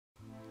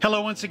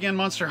Hello once again,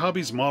 Monster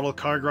Hobbies Model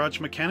Car Garage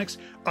Mechanics.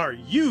 Are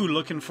you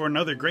looking for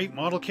another great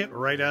model kit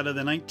right out of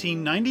the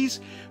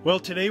 1990s? Well,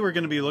 today we're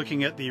going to be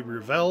looking at the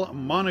Revell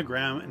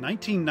Monogram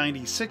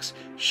 1996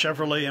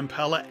 Chevrolet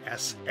Impala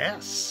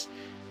SS.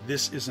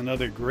 This is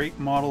another great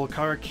model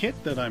car kit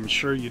that I'm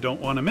sure you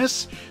don't want to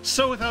miss.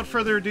 So without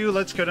further ado,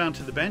 let's go down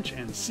to the bench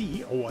and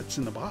see what's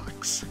in the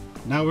box.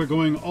 Now we're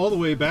going all the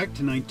way back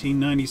to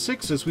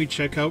 1996 as we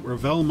check out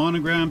Revell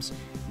Monogram's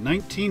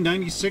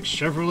 1996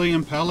 Chevrolet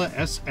Impala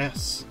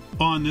SS.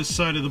 On this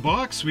side of the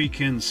box we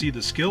can see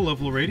the skill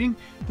level rating.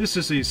 This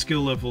is a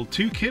skill level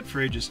 2 kit for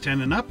ages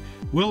 10 and up.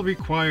 Will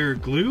require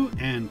glue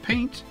and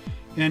paint.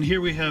 And here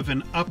we have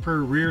an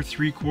upper rear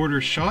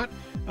 3/4 shot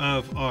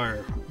of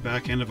our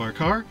back end of our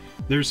car.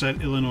 There's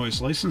that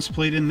Illinois license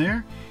plate in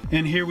there.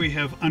 And here we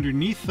have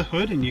underneath the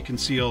hood, and you can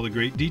see all the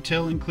great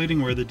detail,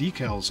 including where the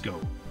decals go.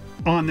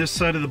 On this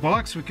side of the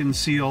box we can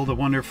see all the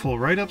wonderful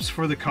write-ups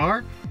for the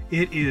car.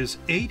 It is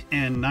 8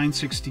 and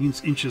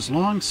 9/16 inches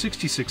long,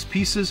 66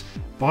 pieces,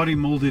 body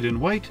molded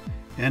in white,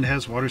 and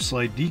has water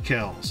slide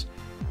decals.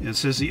 It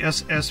says the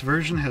SS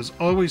version has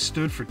always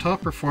stood for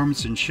top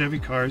performance in Chevy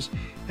cars,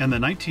 and the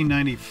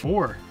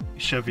 1994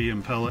 Chevy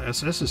Impala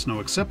SS is no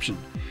exception.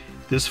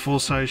 This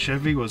full-size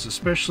Chevy was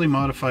especially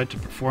modified to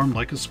perform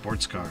like a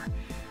sports car.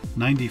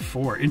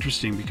 94,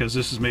 interesting because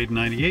this is made in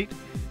 98,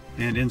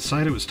 and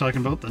inside it was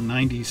talking about the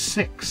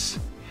 96.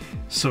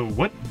 So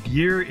what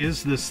year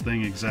is this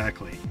thing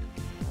exactly?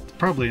 It's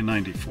probably a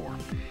 94.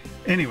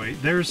 Anyway,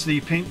 there's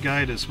the paint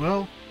guide as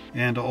well,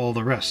 and all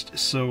the rest.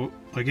 So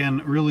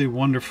again, really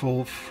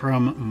wonderful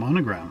from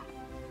Monogram.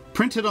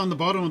 Printed on the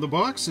bottom of the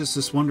box is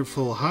this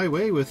wonderful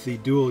highway with the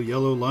dual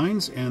yellow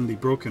lines and the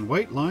broken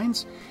white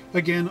lines.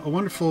 Again, a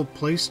wonderful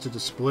place to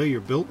display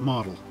your built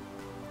model.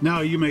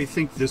 Now you may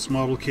think this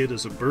model kit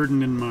is a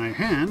burden in my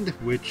hand,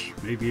 which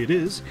maybe it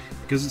is,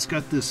 because it's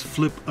got this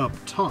flip up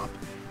top.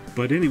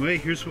 But anyway,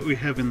 here's what we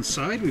have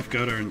inside. We've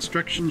got our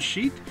instruction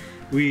sheet,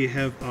 we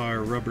have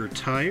our rubber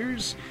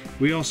tires,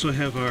 we also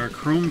have our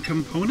chrome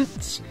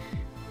components.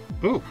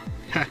 Oh,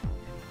 ha,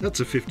 that's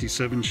a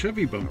 57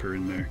 Chevy bumper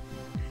in there.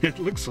 It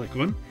looks like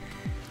one.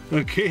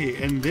 Okay,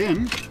 and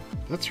then,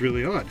 that's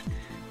really odd.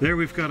 There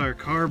we've got our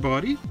car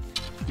body,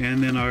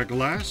 and then our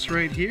glass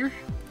right here,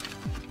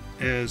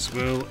 as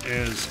well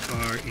as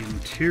our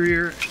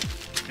interior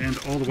and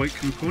all the white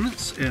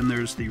components, and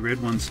there's the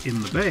red ones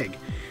in the bag.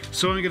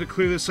 So I'm going to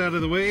clear this out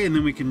of the way, and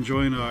then we can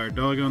join our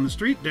dog on the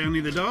street, Downy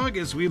the dog,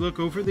 as we look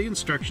over the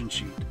instruction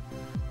sheet.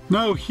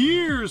 Now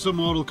here's a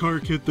model car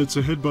kit that's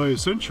ahead by a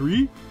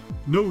century.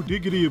 No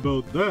diggity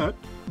about that.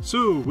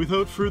 So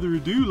without further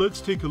ado,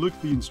 let's take a look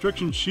at the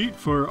instruction sheet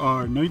for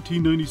our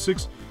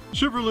 1996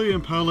 Chevrolet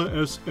Impala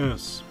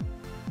SS.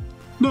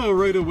 Now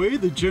right away,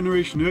 the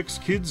Generation X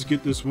kids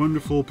get this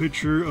wonderful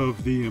picture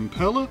of the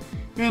Impala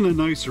and a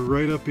nice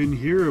write-up in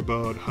here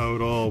about how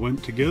it all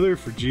went together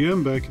for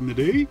GM back in the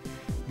day.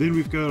 Then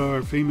we've got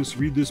our famous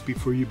read this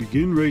before you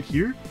begin right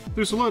here.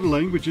 There's a lot of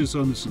languages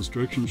on this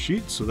instruction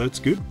sheet, so that's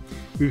good.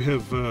 We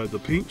have the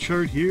paint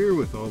chart here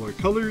with all our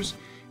colors,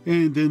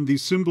 and then the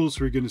symbols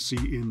we're going to see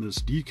in this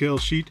decal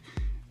sheet,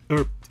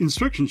 or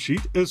instruction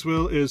sheet, as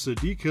well as the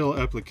decal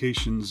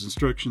applications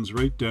instructions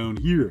right down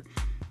here.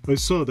 I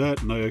saw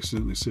that and I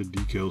accidentally said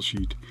decal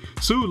sheet.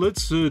 So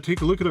let's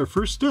take a look at our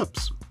first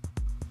steps.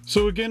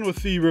 So again,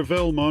 with the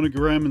Revell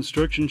Monogram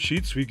instruction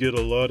sheets, we get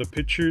a lot of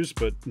pictures,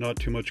 but not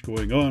too much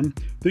going on.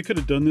 They could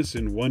have done this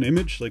in one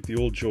image like the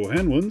old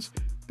Johan ones,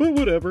 but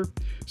whatever.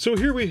 So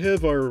here we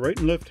have our right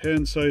and left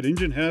hand side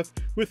engine half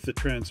with the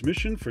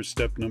transmission for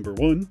step number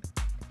 1.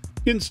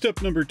 In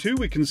step number 2,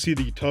 we can see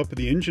the top of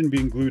the engine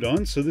being glued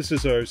on, so this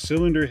is our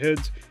cylinder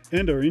heads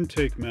and our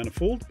intake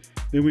manifold.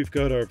 Then we've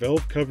got our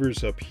valve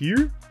covers up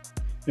here,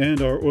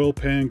 and our oil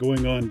pan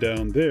going on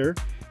down there.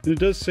 And it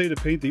does say to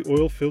paint the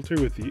oil filter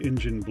with the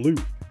engine blue.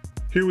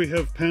 Here we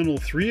have panel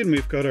 3, and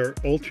we've got our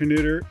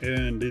alternator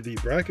and the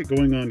bracket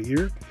going on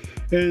here.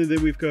 And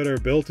then we've got our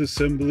belt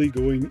assembly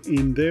going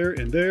in there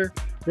and there,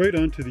 right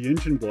onto the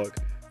engine block.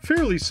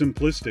 Fairly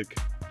simplistic.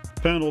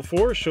 Panel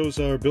 4 shows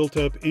our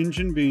built-up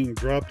engine being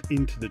dropped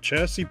into the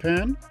chassis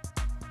pan.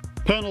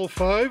 Panel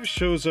 5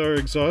 shows our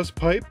exhaust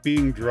pipe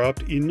being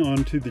dropped in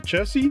onto the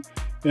chassis,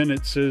 and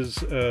it says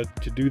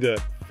to do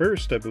that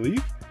first, I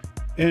believe.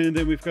 And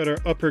then we've got our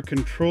upper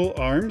control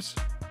arms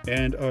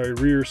and our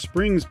rear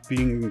springs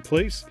being in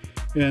place,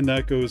 and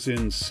that goes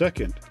in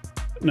second.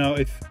 Now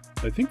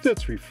I think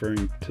that's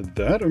referring to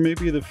that, or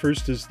maybe the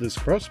first is this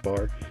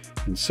crossbar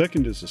and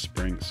second is the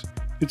springs.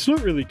 It's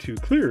not really too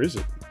clear, is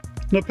it?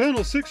 Now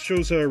panel 6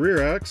 shows our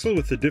rear axle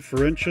with the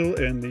differential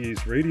and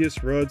these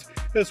radius rods,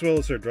 as well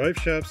as our drive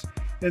shafts,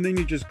 and then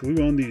you just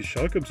glue on these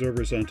shock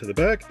absorbers onto the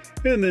back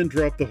and then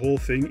drop the whole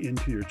thing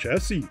into your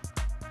chassis.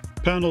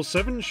 Panel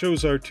 7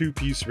 shows our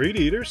 2-piece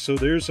radiator, so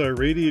there's our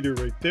radiator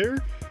right there,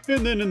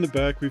 and then in the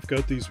back we've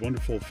got these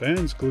wonderful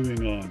fans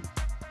gluing on.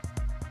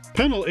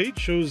 Panel 8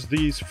 shows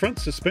the front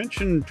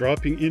suspension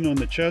dropping in on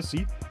the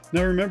chassis,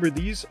 Now remember,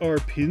 these are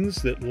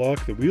pins that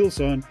lock the wheels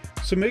on,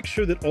 so make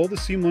sure that all the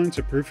seam lines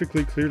are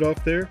perfectly cleared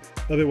off there,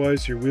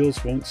 otherwise your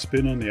wheels won't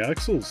spin on the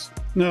axles.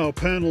 Now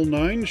panel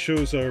 9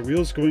 shows our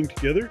wheels going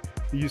together.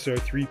 These are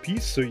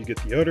 3-piece, so you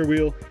get the outer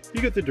wheel,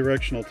 you get the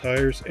directional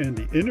tires, and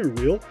the inner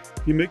wheel.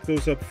 You make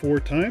those up 4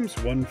 times,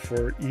 one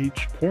for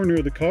each corner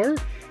of the car,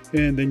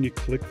 and then you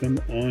click them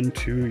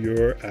onto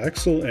your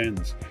axle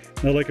ends.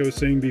 Now like I was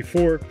saying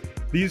before,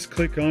 these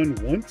click on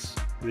once,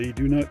 they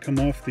do not come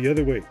off the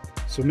other way.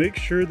 So make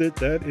sure that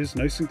that is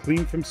nice and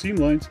clean from seam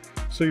lines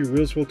so your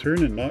wheels will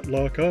turn and not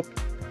lock up.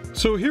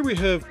 So here we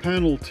have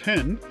panel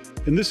 10,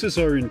 and this is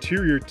our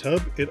interior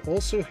tub. It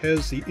also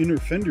has the inner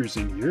fenders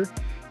in here,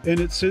 and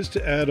it says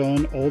to add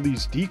on all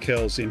these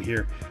decals in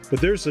here.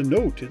 But there's a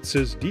note, it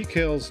says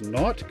decals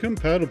not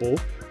compatible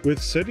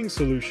with setting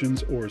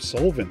solutions or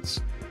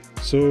solvents.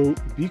 So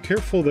be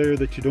careful there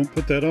that you don't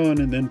put that on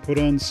and then put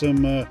on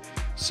some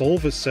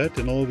Solvaset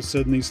and all of a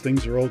sudden these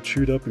things are all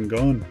chewed up and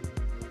gone.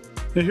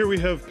 Now here we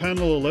have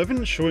panel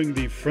 11 showing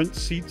the front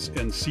seats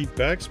and seat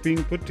backs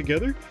being put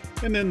together,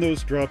 and then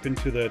those drop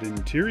into that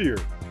interior.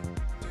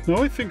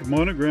 Now I think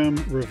Monogram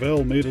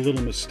Revell made a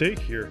little mistake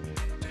here.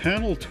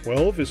 Panel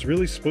 12 is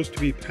really supposed to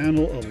be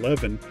panel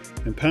 11,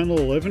 and panel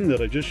 11 that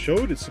I just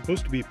showed is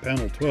supposed to be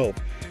panel 12.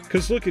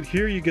 Because look at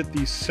here, you get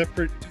these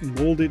separate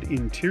molded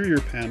interior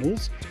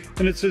panels,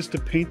 and it says to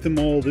paint them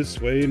all this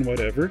way and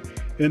whatever,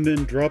 and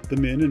then drop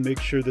them in and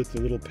make sure that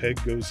the little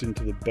peg goes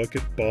into the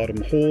bucket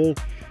bottom hole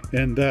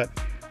and that.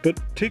 But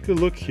take a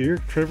look here.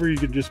 Trevor, you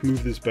can just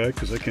move this back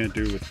because I can't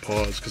do it with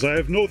paws because I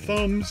have no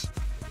thumbs.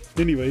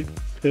 Anyway,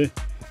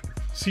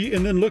 see,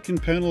 and then look in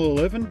panel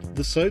 11,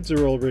 the sides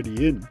are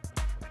already in.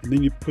 And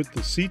then you put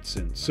the seats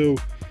in. So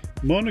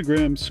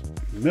Monograms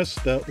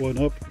messed that one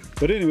up.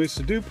 But anyway,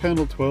 so do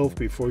panel 12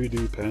 before you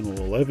do panel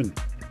 11.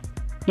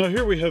 Now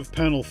here we have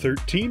panel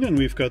 13, and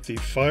we've got the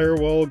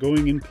firewall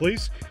going in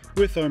place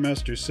with our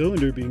master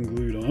cylinder being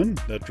glued on.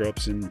 That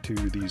drops into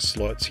these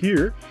slots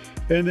here.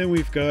 And then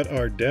we've got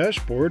our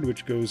dashboard,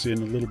 which goes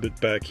in a little bit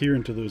back here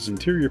into those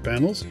interior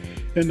panels.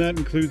 And that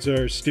includes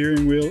our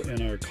steering wheel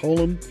and our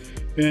column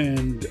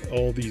and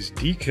all these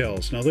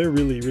decals. Now they're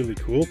really, really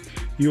cool.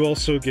 You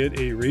also get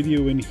a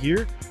radio in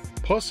here,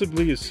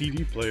 possibly a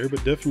CD player,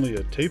 but definitely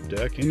a tape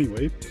deck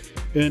anyway.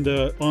 And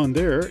on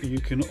there, you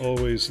can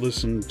always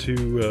listen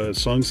to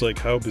songs like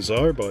How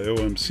Bizarre by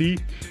OMC,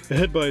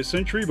 Ahead by a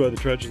Century by the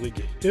Tragically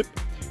Hip,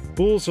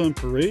 Bulls on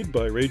Parade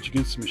by Rage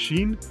Against the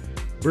Machine,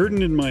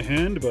 Burden in My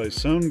Hand by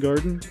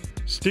Soundgarden,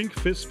 Stink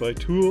Fist by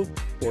Tool,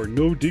 or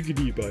No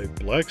Diggity by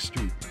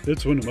Blackstreet.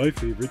 That's one of my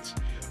favorites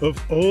of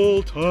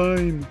all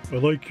time. I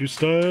like your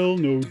style,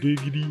 no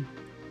diggity.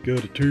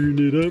 Gotta turn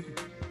it up.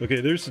 Okay,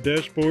 there's the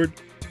dashboard.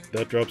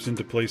 That drops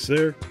into place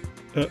there.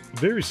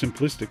 Very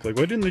simplistic. Like,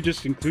 why didn't they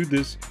just include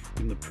this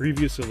in the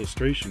previous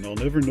illustration? I'll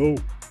never know.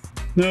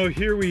 Now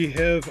here we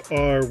have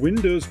our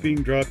windows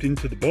being dropped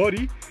into the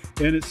body,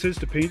 and it says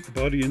to paint the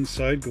body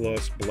inside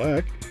gloss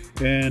black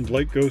and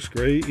light ghost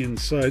gray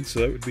inside, so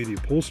that would be the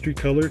upholstery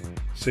color.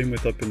 Same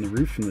with up in the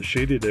roof in the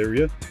shaded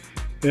area.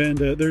 And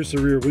there's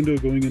the rear window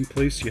going in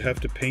place. You have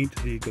to paint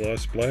the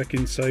gloss black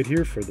inside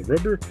here for the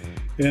rubber.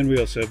 And we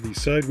also have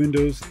these side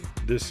windows.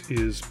 This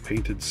is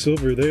painted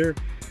silver there.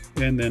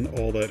 And then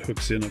all that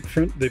hooks in up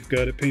front. They've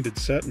got it painted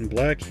satin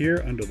black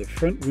here under the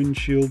front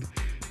windshield.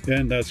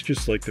 And that's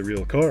just like the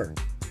real car.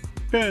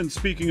 And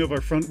speaking of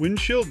our front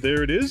windshield,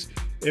 there it is,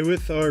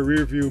 with our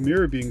rear view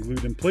mirror being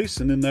glued in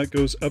place. And then that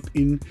goes up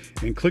in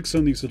and clicks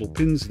on these little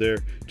pins there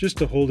just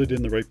to hold it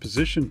in the right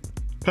position.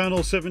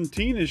 Panel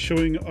 17 is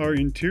showing our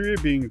interior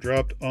being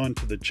dropped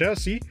onto the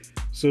chassis.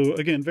 So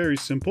again, very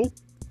simple.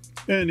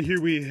 And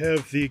here we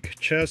have the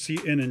chassis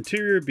and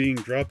interior being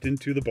dropped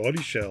into the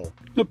body shell.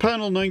 Now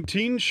panel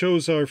 19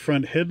 shows our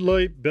front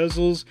headlight,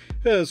 bezels,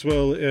 as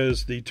well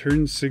as the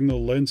turn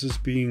signal lenses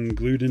being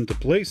glued into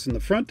place in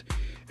the front.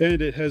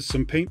 And it has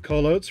some paint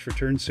callouts for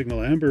turn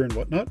signal amber and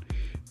whatnot.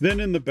 Then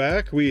in the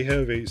back we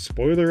have a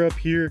spoiler up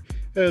here,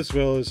 as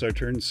well as our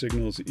turn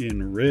signals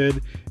in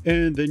red,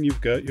 and then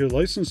you've got your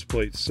license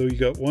plates. So you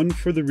got one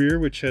for the rear,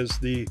 which has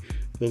the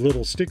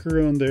little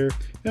sticker on there,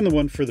 and the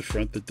one for the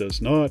front that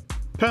does not.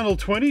 Panel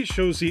 20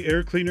 shows the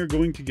air cleaner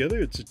going together.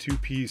 It's a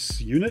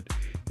 2-piece unit,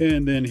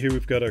 and then here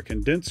we've got our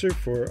condenser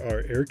for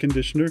our air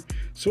conditioner.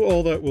 So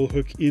all that will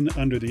hook in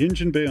under the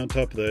engine bay on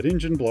top of that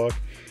engine block.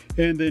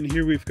 And then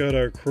here we've got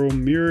our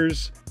chrome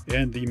mirrors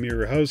and the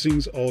mirror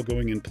housings all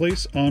going in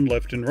place on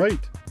left and right.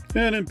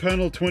 And in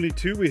panel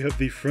 22 we have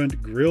the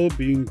front grille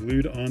being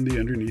glued on the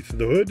underneath of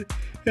the hood,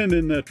 and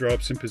then that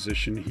drops in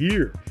position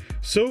here.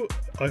 So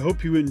I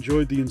hope you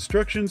enjoyed the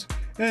instructions,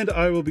 and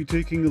I will be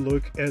taking a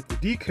look at the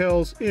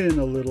decals in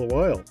a little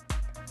while.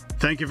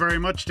 Thank you very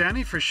much,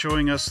 Danny, for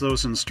showing us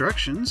those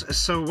instructions.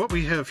 So what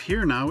we have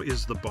here now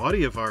is the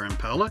body of our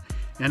Impala,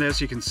 and as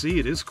you can see,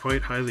 it is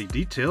quite highly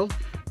detailed.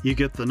 You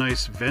get the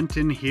nice vent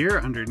in here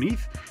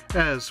underneath,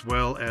 as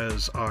well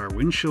as our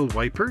windshield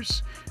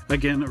wipers.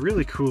 Again, a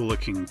really cool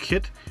looking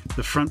kit.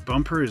 The front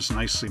bumper is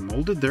nicely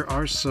molded. There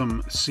are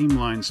some seam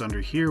lines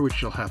under here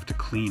which you'll have to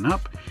clean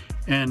up.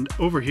 And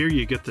over here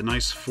you get the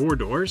nice 4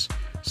 doors.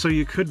 So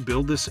you could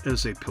build this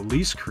as a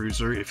police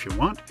cruiser if you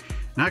want.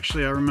 And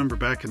actually, I remember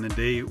back in the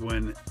day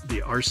when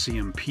the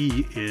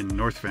RCMP in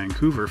North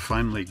Vancouver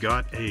finally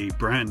got a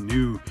brand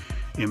new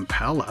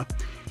Impala,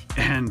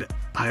 and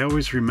I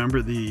always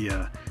remember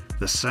the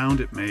sound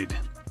it made.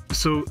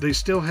 So they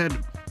still had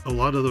a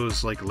lot of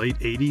those like late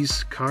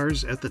 80s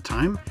cars at the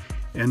time,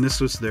 and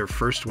this was their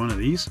first one of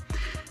these.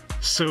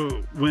 So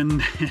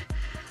when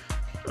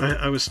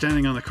I was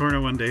standing on the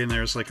corner one day and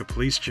there was like a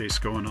police chase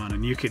going on,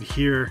 and you could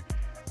hear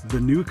the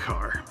new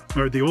car,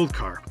 or the old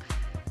car,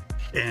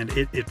 and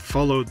it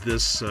followed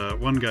this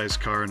one guy's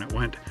car, and it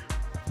went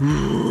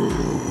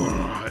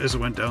as it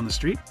went down the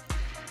street,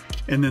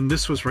 and then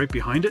this was right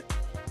behind it,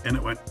 and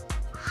it went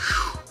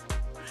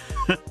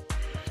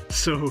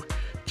so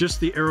just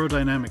the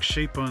aerodynamic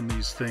shape on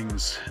these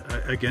things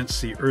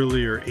against the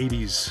earlier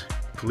 80s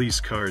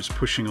police cars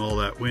pushing all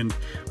that wind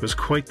was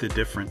quite the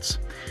difference.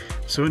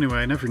 So anyway,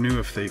 I never knew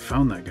if they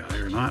found that guy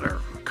or not, or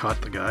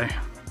caught the guy,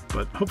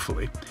 but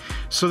hopefully.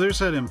 So there's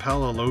that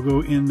Impala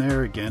logo in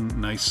there, again,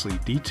 nicely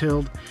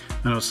detailed.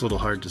 I know it's a little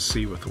hard to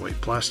see with the white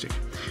plastic.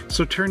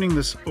 So turning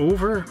this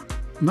over,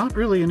 not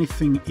really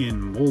anything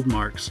in mold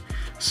marks.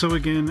 So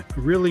again,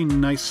 really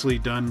nicely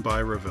done by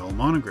Revell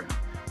Monogram.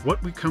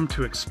 What we come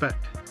to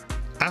expect.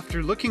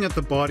 After looking at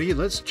the body,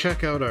 let's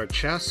check out our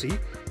chassis.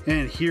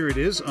 And here it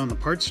is on the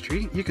parts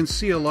tree. You can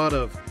see a lot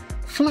of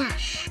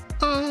flash.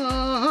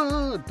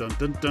 Ah, dun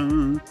dun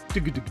dun,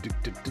 dun dun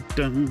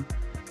dun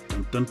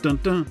dun dun dun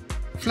dun,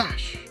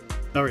 flash.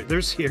 All right,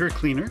 there's the air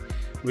cleaner.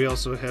 We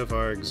also have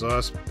our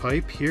exhaust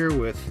pipe here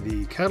with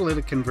the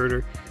catalytic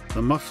converter,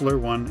 the muffler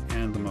 1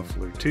 and the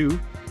muffler 2.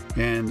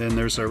 And then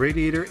there's our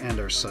radiator and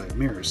our side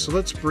mirrors. So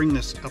let's bring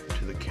this up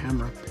to the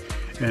camera.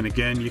 And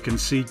again, you can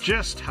see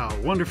just how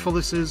wonderful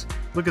this is.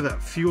 Look at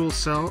that fuel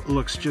cell. It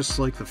looks just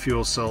like the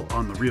fuel cell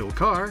on the real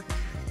car.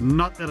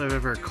 Not that I've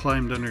ever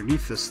climbed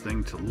underneath this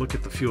thing to look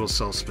at the fuel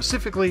cell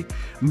specifically,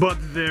 but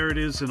there it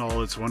is in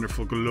all its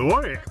wonderful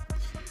glory.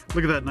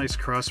 Look at that nice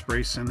cross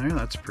brace in there.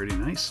 That's pretty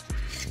nice.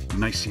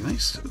 Nicey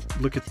nice.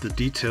 Look at the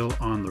detail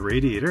on the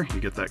radiator. You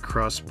get that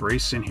cross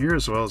brace in here,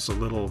 as well as a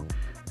little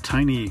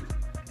tiny,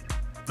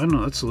 I don't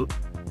know, that's a little,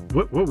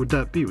 what would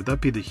that be? Would that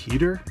be the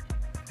heater?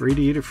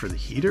 Radiator for the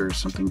heater or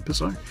something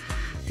bizarre?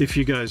 If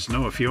you guys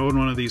know, if you own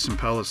one of these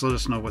Impalas, let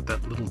us know what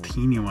that little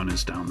teeny one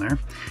is down there.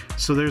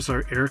 So there's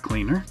our air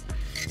cleaner,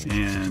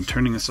 and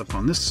turning this up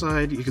on this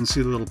side, you can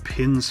see the little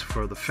pins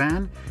for the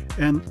fan,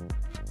 and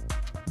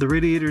the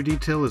radiator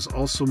detail is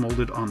also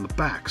molded on the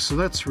back, so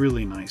that's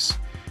really nice.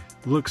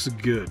 Looks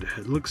good.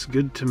 It looks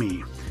good to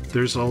me.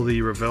 There's all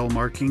the Revell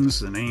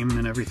markings, the name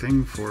and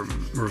everything for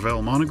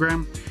Revell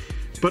Monogram,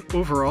 but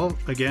overall,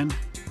 again,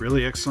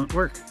 really excellent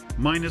work.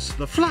 Minus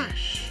the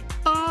flash.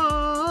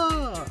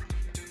 Ah!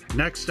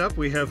 Next up,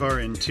 we have our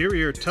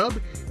interior tub,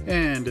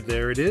 and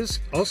there it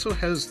is. Also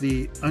has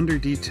the under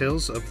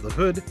details of the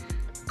hood,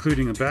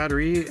 including a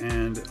battery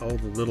and all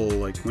the little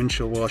like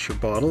windshield washer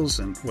bottles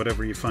and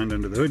whatever you find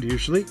under the hood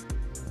usually.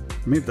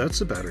 Maybe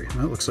that's a battery.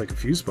 That looks like a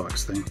fuse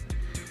box thing.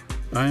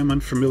 I am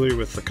unfamiliar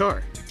with the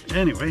car.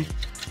 Anyway,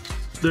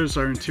 there's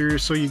our interior.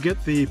 So you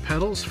get the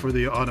pedals for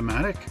the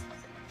automatic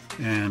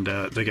and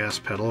the gas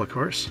pedal, of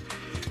course.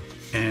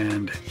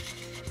 And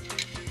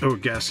oh,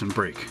 gas and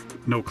brake,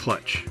 no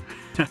clutch.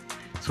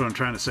 That's what I'm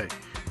trying to say.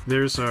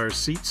 There's our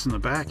seats in the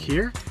back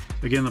here.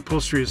 Again, the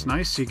upholstery is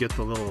nice. You get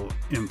the little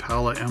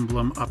Impala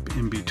emblem up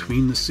in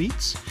between the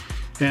seats.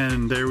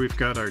 And there we've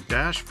got our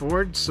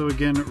dashboard. So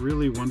again,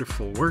 really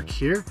wonderful work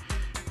here.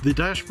 The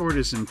dashboard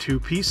is in 2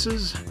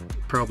 pieces,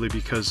 probably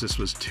because this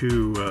was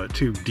too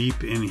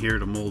deep in here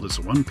to mold as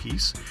one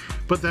piece.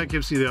 But that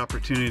gives you the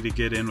opportunity to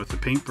get in with the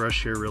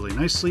paintbrush here really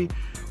nicely,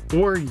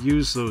 or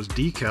use those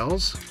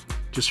decals.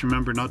 Just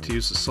remember not to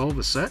use the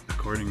Solvaset,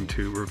 according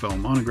to Revell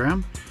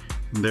Monogram.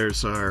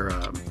 There's our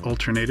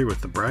alternator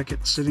with the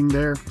bracket sitting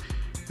there,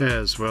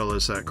 as well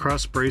as that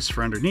cross brace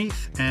for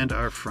underneath, and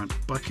our front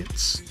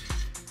buckets.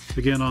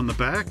 Again, on the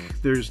back,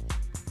 there's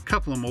a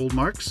couple of mold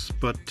marks,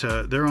 but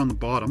they're on the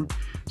bottom,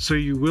 so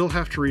you will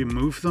have to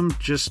remove them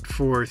just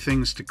for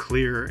things to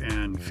clear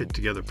and fit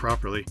together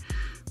properly.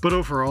 But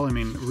overall, I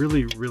mean,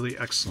 really, really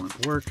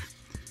excellent work.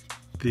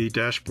 The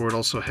dashboard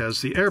also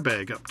has the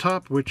airbag up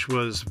top, which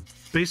was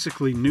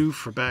basically new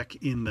for back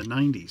in the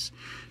 90s.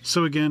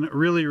 So again,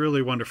 really,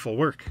 really wonderful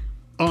work.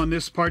 On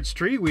this parts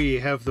tree, we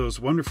have those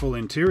wonderful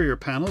interior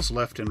panels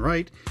left and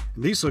right.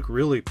 These look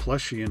really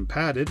plushy and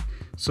padded.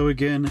 So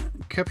again,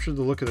 captured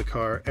the look of the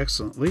car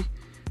excellently.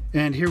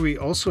 And here we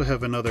also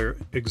have another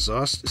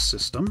exhaust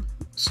system.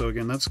 So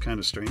again, that's kind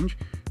of strange.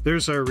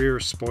 There's our rear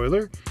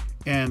spoiler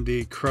and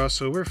the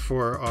crossover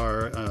for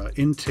our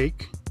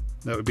intake.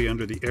 That would be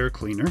under the air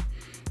cleaner.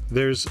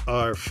 There's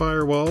our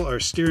firewall, our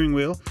steering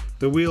wheel,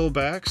 the wheel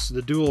backs,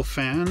 the dual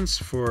fans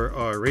for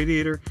our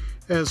radiator,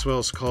 as well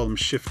as column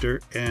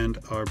shifter and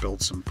our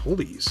belts and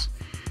pulleys.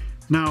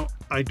 Now,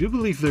 I do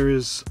believe there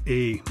is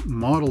a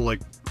model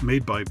like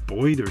made by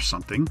Boyd or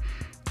something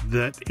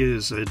that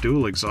is a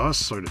dual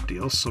exhaust sort of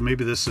deal. So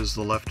maybe this is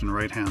the left and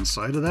right hand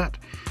side of that.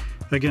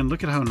 Again,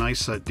 look at how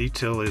nice that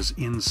detail is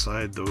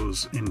inside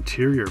those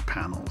interior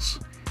panels.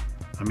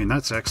 I mean,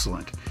 that's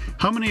excellent.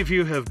 How many of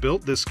you have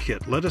built this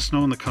kit? Let us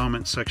know in the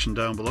comment section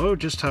down below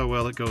just how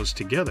well it goes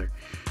together.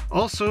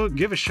 Also,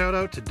 give a shout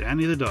out to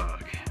Danny the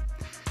dog.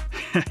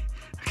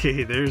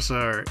 Okay, there's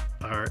our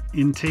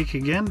intake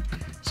again.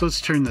 So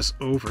let's turn this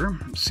over.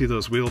 See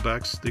those wheel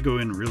backs? They go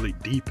in really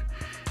deep.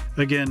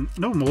 Again,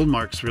 no mold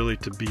marks really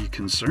to be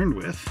concerned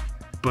with,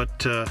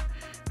 but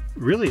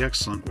really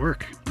excellent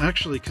work.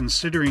 Actually,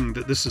 considering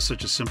that this is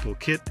such a simple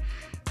kit,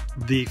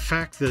 the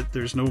fact that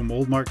there's no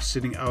mold marks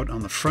sitting out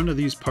on the front of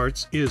these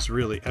parts is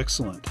really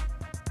excellent.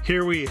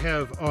 Here we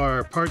have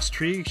our parts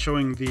tree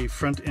showing the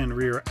front and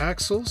rear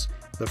axles,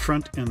 the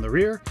front and the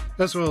rear,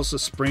 as well as the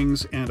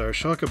springs and our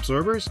shock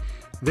absorbers.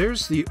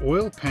 There's the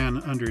oil pan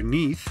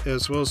underneath,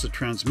 as well as the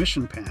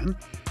transmission pan.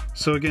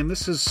 So again,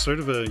 this is sort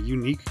of a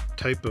unique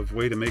type of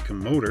way to make a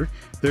motor.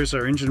 There's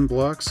our engine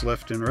blocks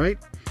left and right,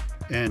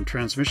 and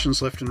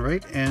transmissions left and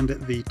right, and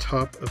the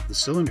top of the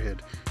cylinder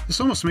head.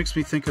 This almost makes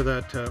me think of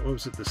that, what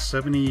was it, the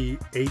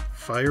 78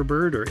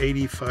 Firebird or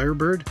 80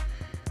 Firebird,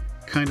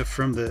 kind of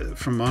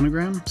from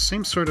Monogram.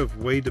 Same sort of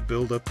way to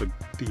build up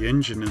the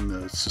engine and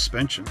the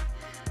suspension.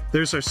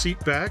 There's our seat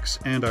backs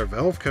and our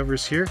valve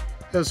covers here,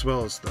 as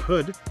well as the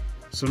hood.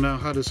 So now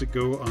how does it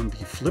go on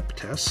the flip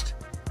test?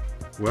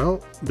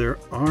 Well, there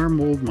are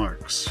mold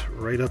marks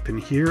right up in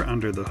here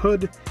under the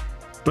hood,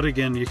 but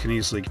again, you can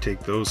easily take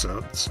those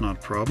out. It's not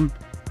a problem.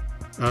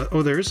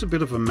 Oh, there is a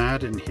bit of a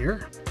mat in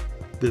here.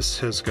 This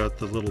has got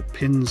the little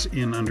pins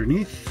in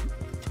underneath.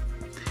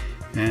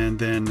 And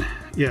then,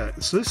 yeah,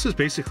 so this is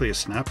basically a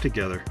snap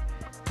together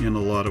in a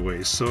lot of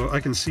ways. So I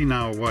can see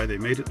now why they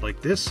made it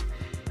like this.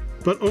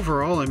 But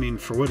overall, I mean,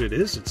 for what it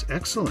is, it's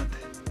excellent.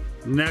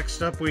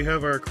 Next up, we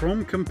have our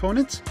chrome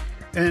components.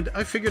 And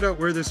I figured out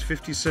where this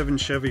 57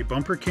 Chevy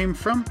bumper came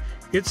from.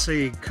 It's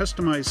a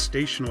customized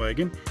station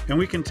wagon, and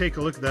we can take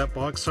a look at that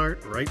box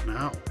art right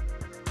now.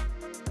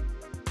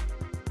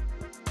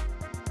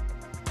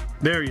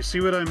 There, you see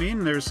what I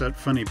mean? There's that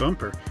funny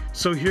bumper.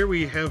 So here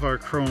we have our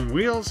chrome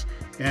wheels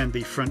and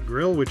the front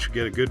grille, which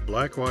get a good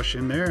black wash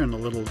in there, and a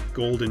little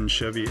golden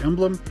Chevy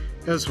emblem,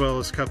 as well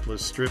as a couple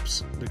of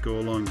strips that go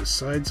along the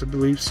sides, I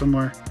believe,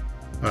 somewhere.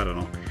 I don't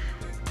know.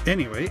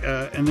 Anyway,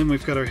 and then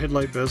we've got our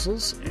headlight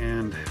bezels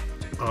and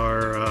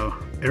our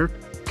air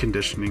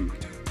conditioning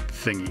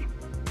thingy.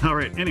 All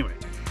right, anyway,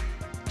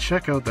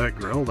 check out that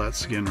grille.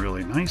 That's again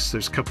really nice.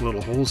 There's a couple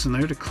little holes in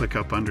there to click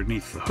up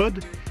underneath the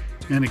hood.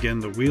 And again,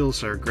 the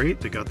wheels are great.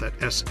 They got that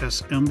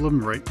SS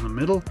emblem right in the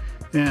middle,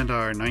 and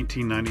our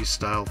 1990s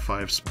style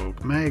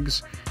 5-spoke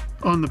mags.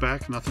 On the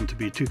back, nothing to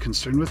be too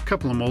concerned with. A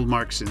couple of mold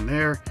marks in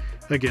there.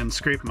 Again,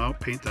 scrape them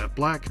out, paint that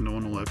black. No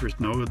one will ever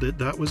know that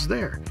that was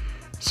there.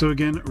 So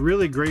again,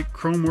 really great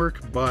chrome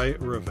work by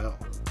Revell.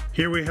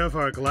 Here we have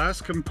our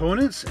glass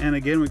components, and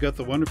again, we got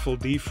the wonderful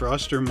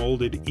defroster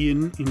molded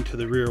into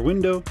the rear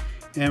window.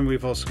 And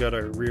we've also got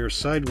our rear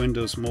side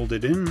windows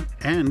molded in,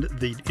 and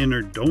the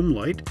inner dome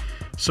light.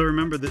 So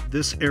remember that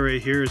this area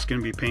here is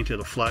going to be painted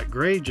a flat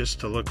gray just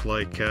to look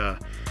like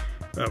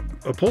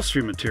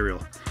upholstery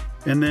material.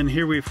 And then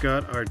here we've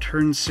got our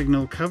turn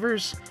signal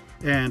covers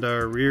and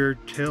our rear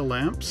tail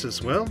lamps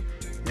as well,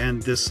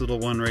 and this little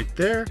one right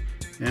there,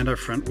 and our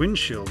front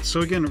windshield.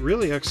 So again,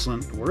 really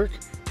excellent work.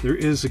 There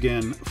is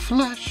again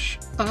flash,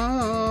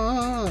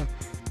 but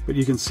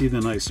you can see the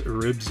nice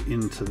ribs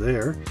into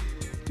there.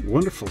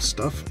 Wonderful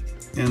stuff.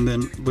 And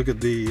then look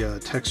at the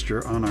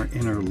texture on our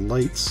inner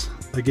lights.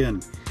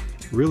 Again,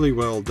 really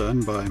well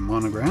done by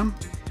Monogram.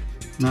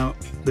 Now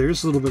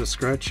there's a little bit of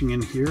scratching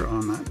in here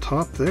on that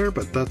top there,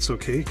 but that's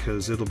okay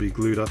because it'll be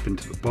glued up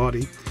into the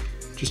body,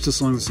 just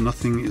as long as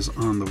nothing is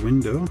on the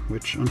window,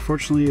 which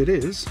unfortunately it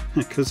is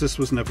because this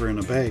was never in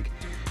a bag.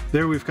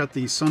 There we've got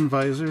the sun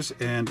visors,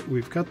 and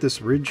we've got this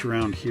ridge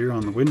around here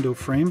on the window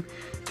frame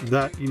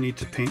that you need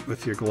to paint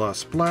with your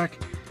gloss black.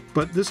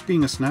 But this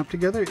being a snap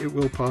together, it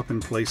will pop in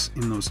place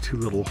in those two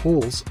little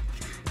holes.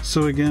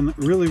 So again,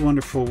 really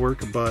wonderful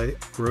work by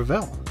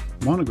Revell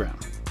Monogram.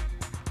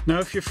 Now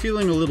if you're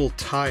feeling a little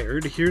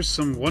tired, here's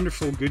some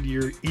wonderful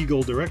Goodyear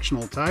Eagle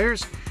directional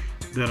tires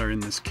that are in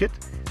this kit.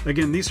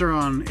 Again, these are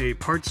on a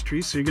parts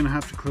tree, so you're going to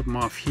have to clip them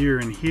off here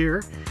and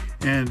here,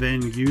 and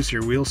then use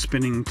your wheel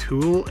spinning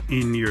tool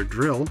in your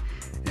drill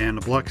and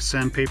a block of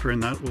sandpaper,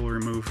 and that will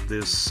remove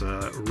this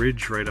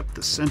ridge right up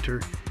the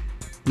center.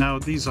 Now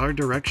these are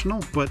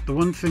directional, but the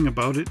one thing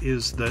about it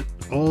is that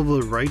all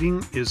the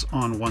writing is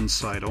on one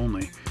side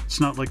only.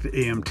 It's not like the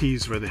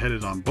AMTs where they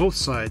headed on both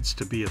sides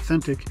to be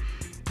authentic,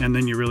 and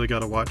then you really got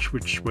to watch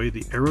which way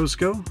the arrows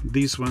go.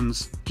 These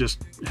ones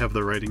just have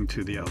the writing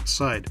to the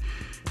outside.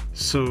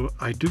 So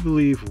I do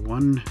believe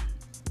one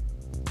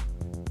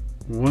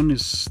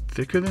is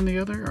thicker than the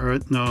other, or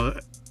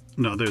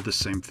no, they're the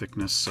same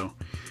thickness. So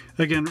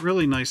again,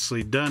 really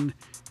nicely done,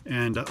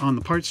 and on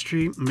the parts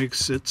tree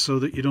makes it so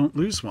that you don't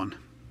lose one.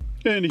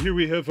 And here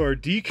we have our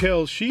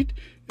decal sheet,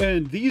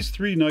 and these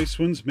three nice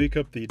ones make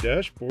up the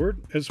dashboard,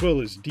 as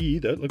well as D,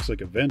 that looks like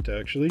a vent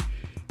actually.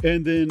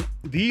 And then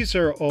these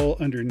are all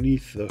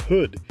underneath the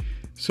hood.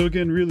 So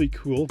again, really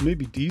cool.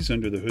 Maybe D's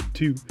under the hood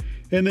too.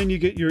 And then you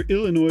get your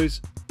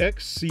Illinois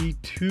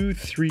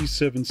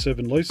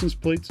XC2377 license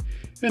plates,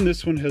 and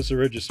this one has a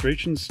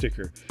registration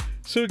sticker.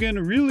 So again,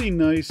 really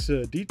nice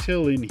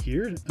detail in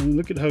here, and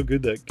look at how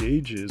good that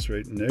gauge is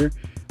right in there.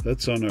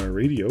 That's on our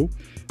radio.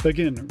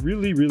 Again,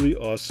 really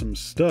awesome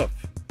stuff.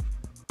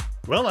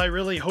 Well, I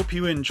really hope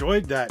you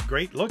enjoyed that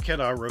great look at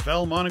our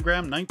Revell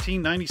Monogram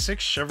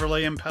 1996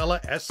 Chevrolet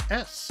Impala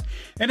SS.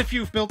 And if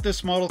you've built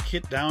this model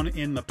kit down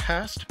in the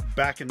past,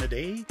 back in the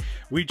day,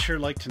 we'd sure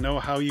like to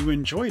know how you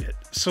enjoyed it.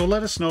 So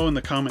let us know in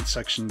the comment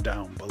section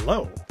down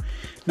below.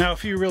 Now,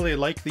 if you really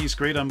like these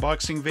great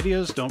unboxing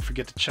videos, don't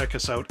forget to check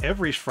us out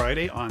every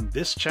Friday on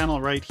this channel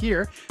right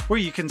here, where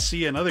you can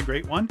see another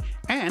great one,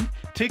 and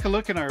take a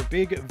look at our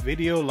big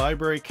video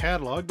library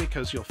catalog,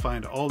 because you'll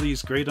find all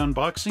these great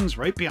unboxings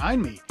right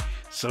behind me.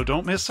 So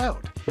don't miss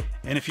out.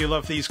 And if you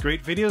love these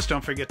great videos,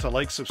 don't forget to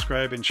like,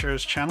 subscribe, and share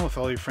this channel with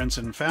all your friends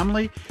and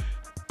family.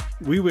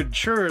 We would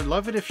sure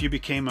love it if you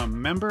became a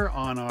member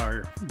on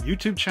our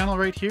YouTube channel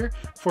right here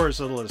for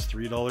as little as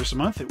 $3 a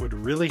month. It would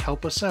really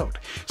help us out.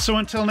 So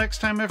until next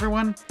time,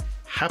 everyone,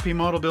 happy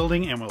model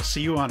building, and we'll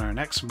see you on our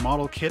next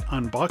model kit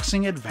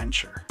unboxing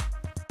adventure.